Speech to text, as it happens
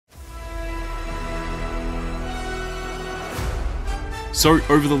So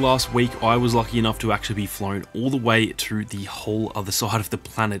over the last week, I was lucky enough to actually be flown all the way to the whole other side of the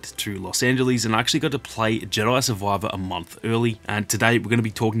planet to Los Angeles, and I actually got to play Jedi Survivor a month early. And today we're going to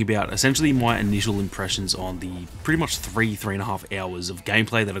be talking about essentially my initial impressions on the pretty much 3.5 hours of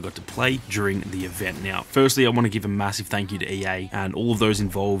gameplay that I got to play during the event. Now, firstly, I want to give a massive thank you to EA and all of those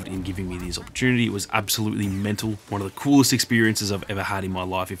involved in giving me this opportunity. It was absolutely mental. One of the coolest experiences I've ever had in my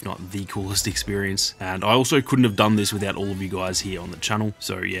life, if not the coolest experience. And I also couldn't have done this without all of you guys here on the channel.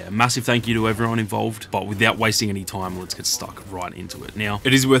 So yeah, massive thank you to everyone involved, but without wasting any time, let's get stuck right into it. Now,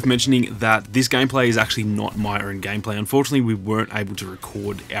 it is worth mentioning that this gameplay is actually not my own gameplay. Unfortunately, we weren't able to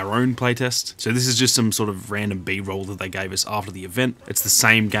record our own playtest, so this is just some sort of random B-roll that they gave us after the event. It's the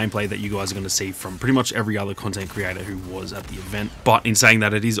same gameplay that you guys are going to see from pretty much every other content creator who was at the event, but in saying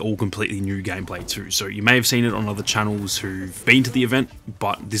that, it is all completely new gameplay too. So you may have seen it on other channels who've been to the event,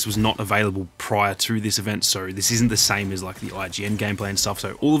 but this was not available prior to this event, so this isn't the same as like the IGN gameplay and stuff.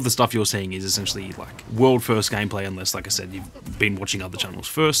 So all of the stuff you're seeing is essentially like world first gameplay, unless, like I said, you've been watching other channels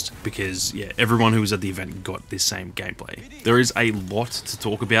first, because yeah, everyone who was at the event got this same gameplay. There is a lot to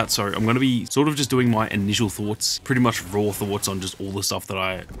talk about, so I'm going to be sort of just doing my initial thoughts, pretty much raw thoughts on just all the stuff that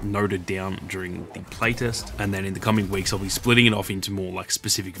I noted down during the playtest, and then in the coming weeks I'll be splitting it off into more like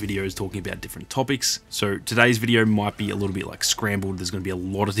specific videos talking about different topics. So today's video might be a little bit like scrambled, there's going to be a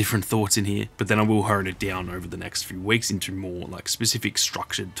lot of different thoughts in here, but then I will hone it down over the next few weeks into more like specific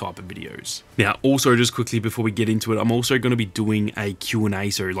structured type of videos. Now, also just quickly before we get into it, I'm also going to be doing a Q&A,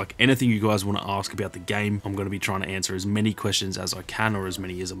 so like anything you guys want to ask about the game, I'm going to be trying to answer as many questions as I can, or as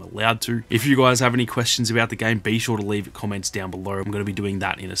many as I'm allowed to. If you guys have any questions about the game, be sure to leave comments down below. I'm going to be doing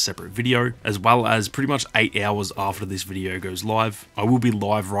that in a separate video, as well as pretty much 8 hours after this video goes live, I will be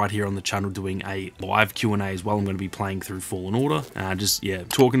live right here on the channel doing a live Q&A as well. I'm going to be playing through Fallen Order, just yeah,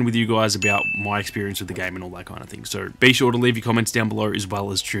 talking with you guys about my experience with the game and all that kind of thing. So be sure to leave your comments down below, as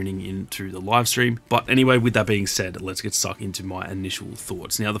well as tuning into the live stream. But anyway, with that being said, let's get stuck into my initial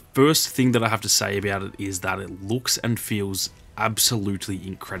thoughts. Now, the first thing that I have to say about it is that it looks and feels absolutely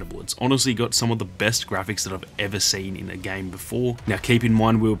incredible. It's honestly got some of the best graphics that I've ever seen in a game before. Now, keep in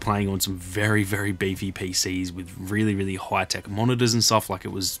mind we were playing on some very beefy PCs with really high-tech monitors and stuff. Like,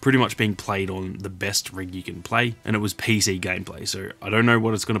 it was pretty much being played on the best rig you can play, and it was PC gameplay. So I don't know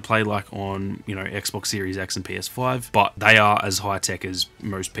what it's going to play like on, you know, Xbox Series X and PS5, but they are as high-tech as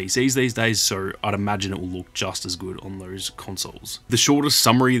most PCs these days, so I'd imagine it will look just as good on those consoles. The shortest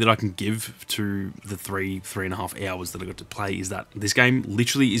summary that I can give to the 3.5 hours that I got to play is that this game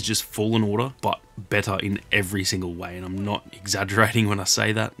literally is just Fallen Order, but better in every single way, and I'm not exaggerating when I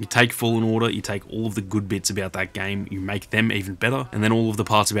say that. You take Fallen Order, you take all of the good bits about that game, you make them even better, and then all of the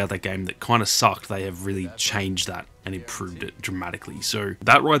parts about that game that kind of sucked, they have really changed that and improved it dramatically. So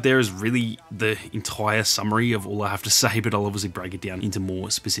that right there is really the entire summary of all I have to say, but I'll obviously break it down into more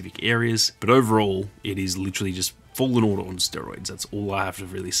specific areas. But overall, it is literally just Fallen Order on steroids. That's all I have to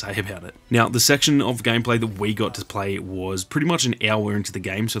really say about it. Now, the section of gameplay that we got to play was pretty much an hour into the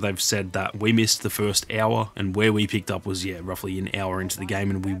game, so they've said that we missed the first hour, and where we picked up was, yeah, roughly an hour into the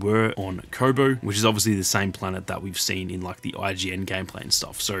game, and we were on Kobo, which is obviously the same planet that we've seen in like the IGN gameplay and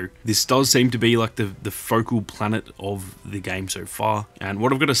stuff. So this does seem to be like the focal planet of the game so far. And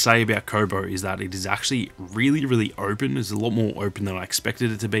what I've got to say about Kobo is that it is actually really open. It's a lot more open than I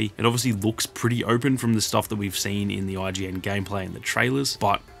expected it to be. It obviously looks pretty open from the stuff that we've seen in the IGN gameplay and the trailers,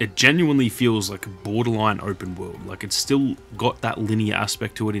 but it genuinely feels like a borderline open world. Like, it's still got that linear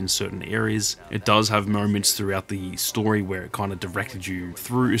aspect to it in certain areas. It does have moments throughout the story where it kind of directed you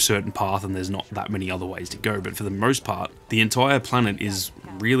through a certain path and there's not that many other ways to go, but for the most part, the entire planet is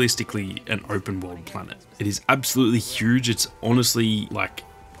realistically an open world planet. It is absolutely huge. It's honestly like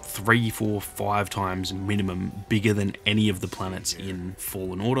 3, 4, 5 times minimum bigger than any of the planets in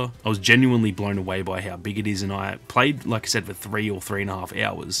Fallen Order. I was genuinely blown away by how big it is, and I played, like I said, for 3 or 3.5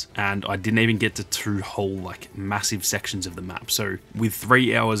 hours, and I didn't even get to 2 whole like massive sections of the map. So with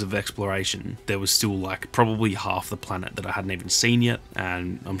 3 hours of exploration, there was still like probably half the planet that I hadn't even seen yet,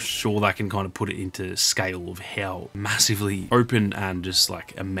 and I'm sure that can kind of put it into scale of how massively open and just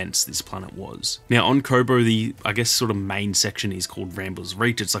like immense this planet was. Now, on Kobo, the I guess sort of main section is called Rambler's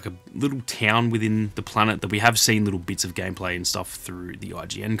Reach. It's like a little town within the planet that we have seen little bits of gameplay and stuff through the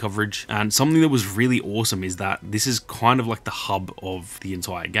IGN coverage. And something that was really awesome is that this is kind of like the hub of the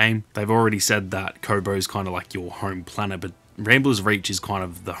entire game. They've already said that Kobo is kind of like your home planet, but Rambler's Reach is kind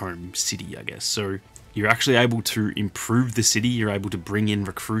of the home city, I guess. So you're actually able to improve the city. You're able to bring in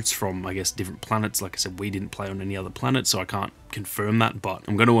recruits from, I guess, different planets. Like I said, we didn't play on any other planet, so I can't confirm that, but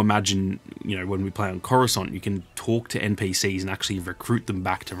I'm going to imagine, you know, when we play on Coruscant, you can talk to NPCs and actually recruit them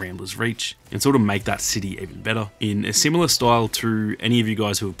back to Rambler's Reach and sort of make that city even better. In a similar style to any of you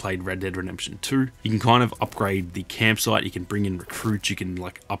guys who have played Red Dead Redemption 2, you can kind of upgrade the campsite, you can bring in recruits, you can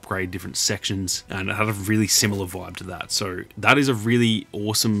like upgrade different sections, and it had a really similar vibe to that. So that is a really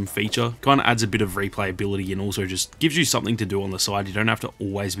awesome feature. Kind of adds a bit of replayability and also just gives you something to do on the side. You don't have to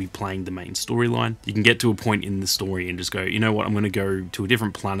always be playing the main storyline. You can get to a point in the story and just go, you know what, I'm going to go to a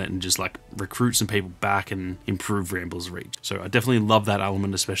different planet and just like recruit some people back and improve Rambler's Reach. So I definitely love that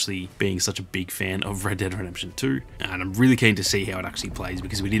element, especially being such a big fan of Red Dead Redemption 2, and I'm really keen to see how it actually plays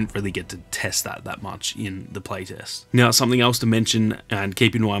because we didn't really get to test that much in the playtest. Now, something else to mention, and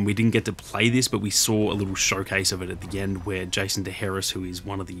keep in mind we didn't get to play this, but we saw a little showcase of it at the end where Jason DeHarris, who is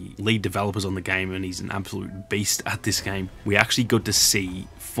one of the lead developers on the game and he's an absolute beast at this game, we actually got to see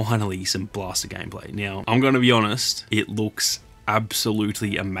finally some blaster gameplay. Now, I'm going to be honest, it looks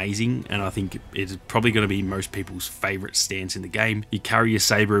absolutely amazing, and I think it's probably going to be most people's favorite stance in the game. You carry your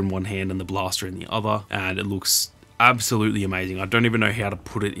saber in one hand and the blaster in the other, and it looks absolutely amazing. I don't even know how to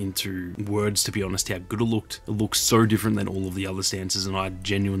put it into words, to be honest, how good it looked. It looks so different than all of the other stances, and I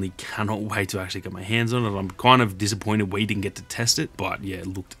genuinely cannot wait to actually get my hands on it. I'm kind of disappointed we didn't get to test it, but yeah, it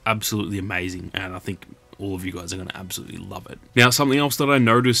looked absolutely amazing, and I think all of you guys are going to absolutely love it. Now, something else that I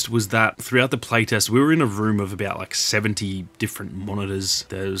noticed was that throughout the playtest, we were in a room of about like 70 different monitors.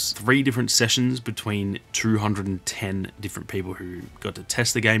 There's 3 different sessions between 210 different people who got to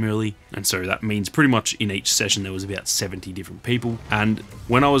test the game early. And so that means pretty much in each session, there was about 70 different people. And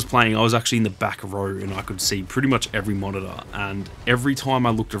when I was playing, I was actually in the back row and I could see pretty much every monitor. And every time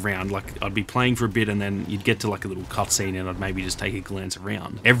I looked around, like I'd be playing for a bit and then you'd get to like a little cutscene and I'd maybe just take a glance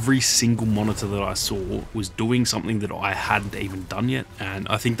around. Every single monitor that I saw was doing something that I hadn't even done yet, and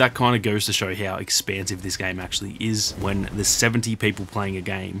I think that kind of goes to show how expansive this game actually is when there's 70 people playing a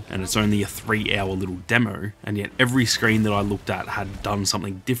game and it's only a 3-hour little demo, and yet every screen that I looked at had done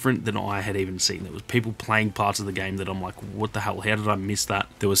something different than I had even seen. There was people playing parts of the game that I'm like, what the hell, how did I miss that?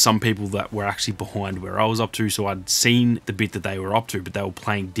 There was some people that were actually behind where I was up to, so I'd seen the bit that they were up to, but they were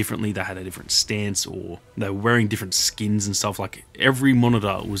playing differently, they had a different stance, or they were wearing different skins and stuff. Like every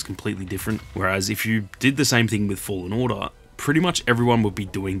monitor was completely different, whereas if you did the same thing with Fallen Order, pretty much everyone would be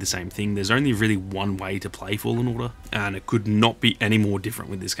doing the same thing. There's only really one way to play Fallen Order, and it could not be any more different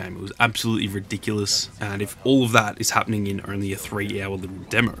with this game. It was absolutely ridiculous, and if all of that is happening in only a 3-hour little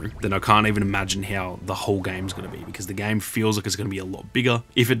demo, then I can't even imagine how the whole game's going to be, because the game feels like it's going to be a lot bigger.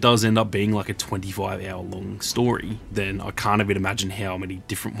 If it does end up being like a 25-hour long story, then I can't even imagine how many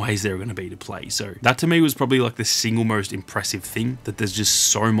different ways there are going to be to play. So that to me was probably like the single most impressive thing, that there's just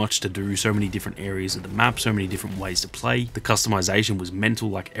so much to do, so many different areas of the map, so many different ways to play. The customization was mental,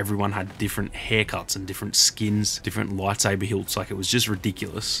 like everyone had different haircuts and different skins, different lightsaber hilts, like it was just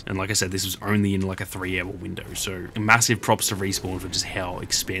ridiculous. And like I said, this was only in like a 3-hour window, so massive props to Respawn for just how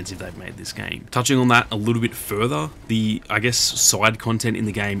expansive they've made this game. Touching on that a little bit further, the, I guess, side content in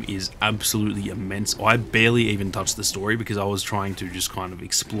the game is absolutely immense. I barely even touched the story because I was trying to just kind of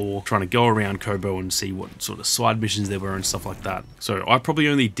explore, trying to go around Kobo and see what sort of side missions there were and stuff like that. So I probably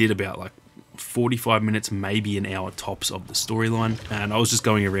only did about like 45 minutes, maybe an hour tops of the storyline, and I was just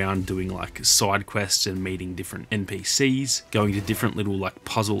going around doing like side quests and meeting different NPCs, going to different little like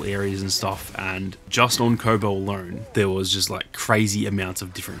puzzle areas and stuff. And just on Kobo alone, there was just like crazy amounts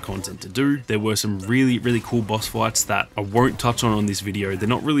of different content to do. There were some really cool boss fights that I won't touch on this video. They're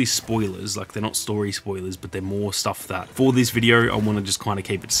not really spoilers, like they're not story spoilers, but they're more stuff that for this video I want to just kind of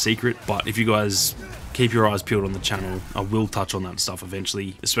keep it secret. But if you guys keep your eyes peeled on the channel, I will touch on that stuff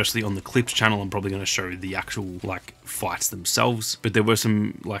eventually, especially on the clips channel. I'm probably going to show the actual like fights themselves, but there were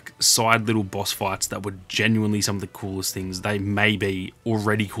some like side little boss fights that were genuinely some of the coolest things. They may be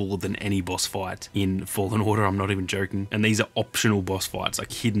already cooler than any boss fight in Fallen Order, I'm not even joking. And these are optional boss fights,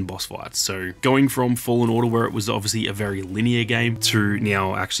 like hidden boss fights. So going from Fallen Order, where it was obviously a very linear game, to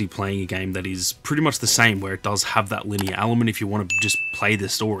now actually playing a game that is pretty much the same, where it does have that linear element. If you want to just play the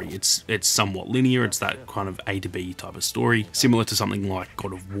story, it's somewhat linear. It's that kind of A to B type of story, similar to something like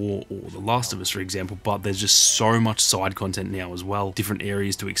God of War or The Last of Us, for example, but there's just so much side content now as well. Different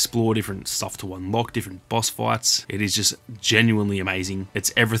areas to explore, different stuff to unlock, different boss fights. It is just genuinely amazing.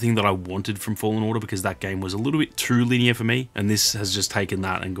 It's everything that I wanted from Fallen Order, because that game was a little bit too linear for me, and this has just taken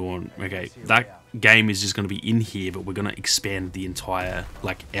that and gone, okay, that game is just going to be in here, but we're going to expand the entire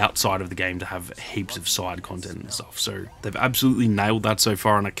like outside of the game to have heaps of side content and stuff. So they've absolutely nailed that so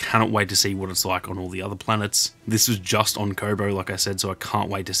far, and I cannot wait to see what it's like on all the other planets. This was just on Kobo, like I said, so I can't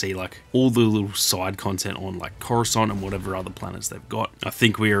wait to see like all the little side content on like Coruscant and whatever other planets they've got. I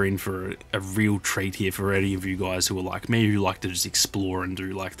think we are in for a real treat here for any of you guys who are like me, who like to just explore and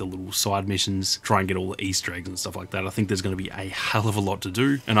do like the little side missions, try and get all the Easter eggs and stuff like that. I think there's going to be a hell of a lot to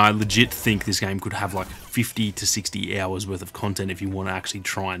do, and I legit think this game could have like 50 to 60 hours worth of content if you want to actually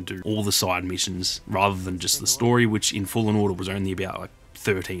try and do all the side missions rather than just the story, which in Fallen Order was only about like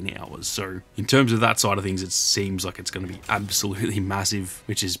 13 hours. So in terms of that side of things, it seems like it's going to be absolutely massive,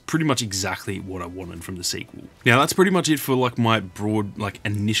 which is pretty much exactly what I wanted from the sequel. Now that's pretty much it for like my broad like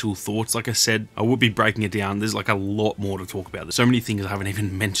initial thoughts. Like I said, I would be breaking it down. There's like a lot more to talk about. There's so many things I haven't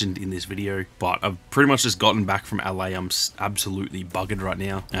even mentioned in this video, but I've pretty much just gotten back from LA. I'm absolutely buggered right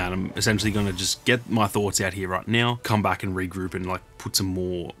now, and I'm essentially going to just get my thoughts out here right now, come back and regroup and like put some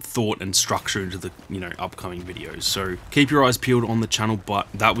more thought and structure into the, you know, upcoming videos. So keep your eyes peeled on the channel, but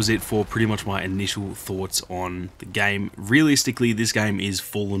that was it for pretty much my initial thoughts on the game. Realistically, this game is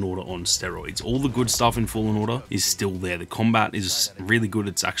Fallen Order on steroids. All the good stuff in Fallen Order is still there. The combat is really good.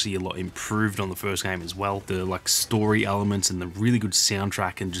 It's actually a lot improved on the first game as well. The like story elements and the really good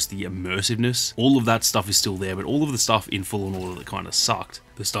soundtrack and just the immersiveness, all of that stuff is still there, but all of the stuff in Fallen Order that kind of sucked,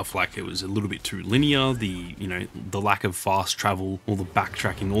 the stuff like it was a little bit too linear, the, you know, the lack of fast travel, all the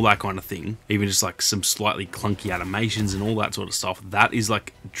backtracking, all that kind of thing, even just like some slightly clunky animations and all that sort of stuff, that is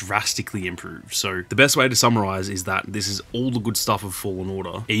like drastically improved. So the best way to summarize is that this is all the good stuff of Fallen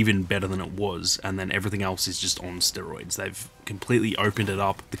Order, even better than it was, and then everything else is just on steroids. They've completely opened it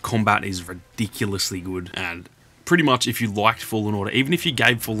up. The combat is ridiculously good, and pretty much if you liked Fallen Order, even if you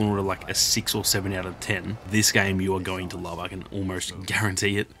gave Fallen Order like a 6 or 7 out of 10, this game you are going to love. I can almost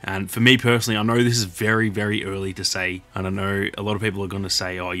guarantee it. And for me personally, I know this is very, very early to say, and I know a lot of people are going to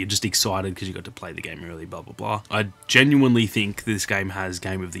say, oh, you're just excited because you got to play the game early, blah, blah, blah. I genuinely think this game has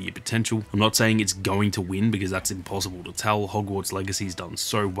Game of the Year potential. I'm not saying it's going to win because that's impossible to tell. Hogwarts Legacy's done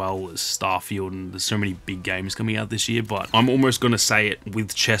so well as Starfield, and there's so many big games coming out this year, but I'm almost going to say it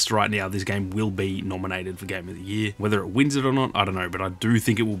with chest right now, this game will be nominated for Game of the Year. Whether it wins it or not, I don't know, but I do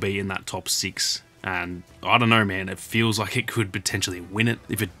think it will be in that top 6. And I don't know, man, it feels like it could potentially win it.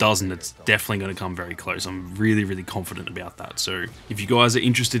 If it doesn't, it's definitely going to come very close. I'm really, really confident about that. So if you guys are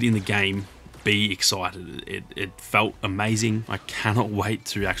interested in the game, be excited. It felt amazing. I cannot wait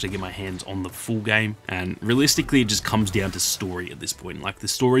to actually get my hands on the full game, and realistically it just comes down to story at this point. Like, the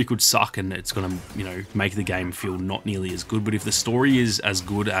story could suck and it's gonna, you know, make the game feel not nearly as good, but if the story is as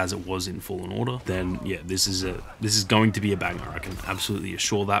good as it was in Fallen Order, then yeah, this is going to be a banger. I can absolutely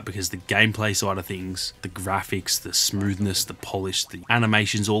assure that, because the gameplay side of things, the graphics, the smoothness, the polish, the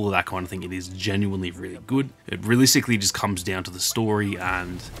animations, all of that kind of thing, it is genuinely really good. It realistically just comes down to the story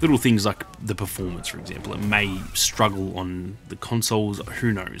and little things like the performance, for example. It may struggle on the consoles,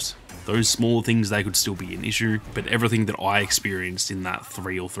 who knows. Those small things, they could still be an issue, but everything that I experienced in that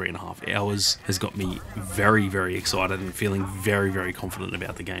 3 or 3.5 hours has got me very, very excited and feeling very, very confident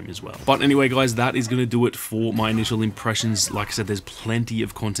about the game as well. But anyway, guys, that is going to do it for my initial impressions. Like I said, there's plenty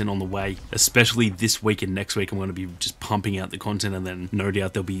of content on the way, especially this week and next week. I'm going to be just pumping out the content, and then no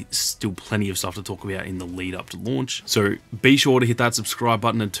doubt there'll be still plenty of stuff to talk about in the lead up to launch. So be sure to hit that subscribe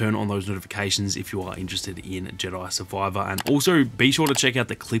button and turn on those notifications if you are interested in Jedi Survivor, and also be sure to check out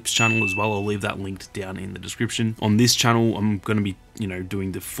the Clips channel as well. I'll leave that linked down in the description. On this channel, I'm going to be, you know,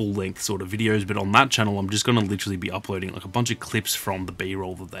 doing the full length sort of videos, but on that channel, I'm just going to literally be uploading like a bunch of clips from the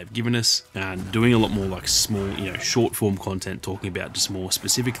B-roll that they've given us, and doing a lot more like small, you know, short form content talking about just more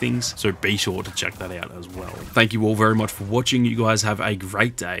specific things. So be sure to check that out as well. Thank you all very much for watching. You guys have a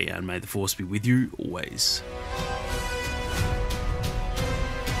great day, and may the Force be with you always.